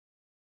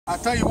I'll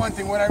tell you one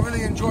thing, what I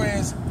really enjoy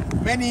is,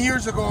 many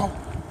years ago,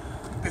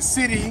 the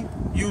city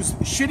used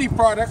shitty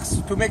products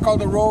to make all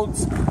the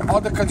roads, all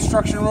the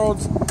construction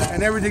roads,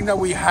 and everything that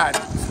we had.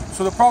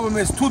 So the problem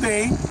is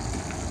today,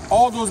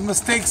 all those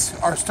mistakes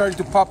are starting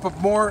to pop up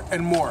more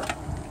and more.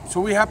 So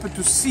we happen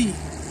to see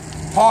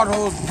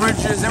potholes,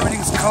 bridges,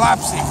 everything's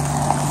collapsing.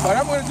 But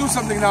I'm going to do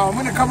something now. I'm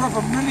going to cover up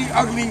a really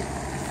ugly,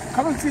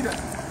 come and see that,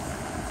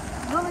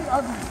 really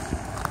ugly,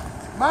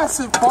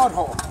 massive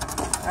pothole.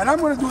 And I'm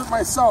going to do it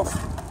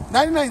myself.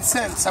 99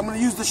 cents. I'm going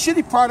to use the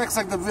shitty products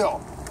like the do.lol.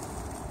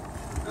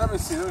 Let me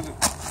see.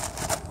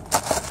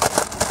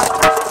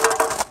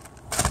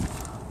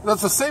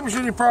 That's the same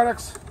shitty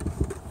products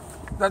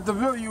that the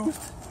do.lol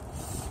used.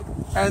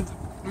 And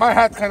my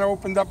hat kind of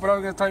opened up, but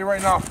I'm going to tell you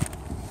right now,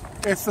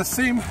 it's the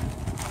same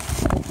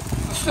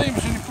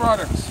shitty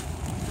products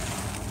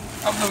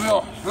of the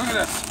do.lol. Look at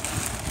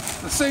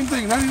this. The same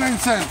thing, 99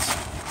 cents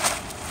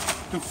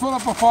to fill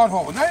up a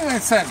pothole. 99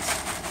 cents.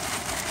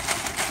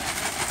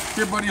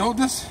 Here, buddy, hold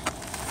this.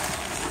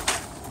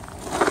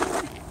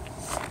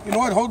 You know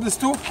what? Hold this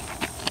too.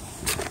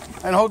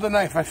 And hold the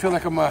knife. I feel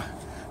like I'm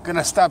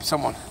gonna stab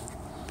someone.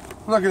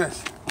 Look at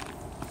this.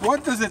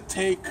 What does it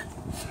take?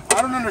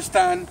 I don't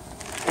understand.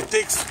 It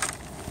takes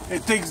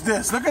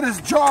this. Look at this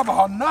job.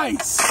 How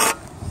nice.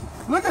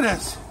 Look at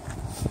this.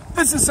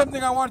 This is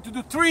something I wanted to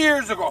do 3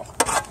 years ago.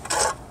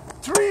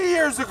 3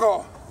 years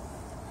ago.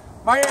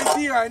 My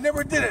idea. I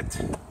never did it.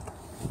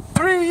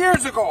 3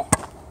 years ago.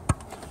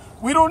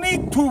 We don't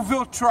need 2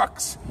 do.lol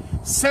trucks,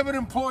 7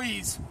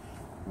 employees,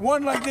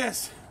 1 like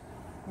this,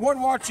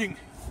 1 watching.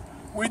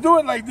 We do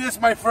it like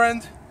this, my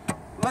friend.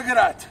 Look at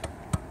that.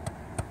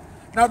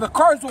 Now the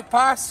cars will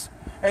pass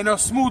and they'll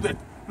smooth it.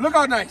 Look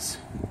how nice.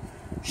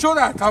 Show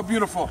that, how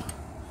beautiful.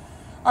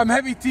 I'm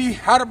heavy tea,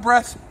 out of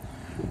breath.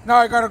 Now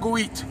I gotta go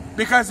eat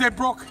because they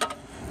broke.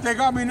 They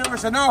got me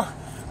nervous, and now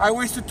I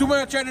wasted too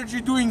much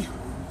energy doing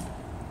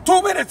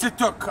 2 minutes it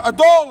took,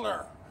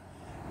 $1.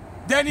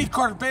 Danny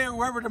Corbet,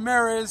 whoever the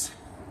mayor is,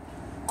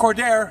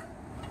 Cordair,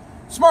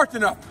 smart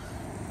enough.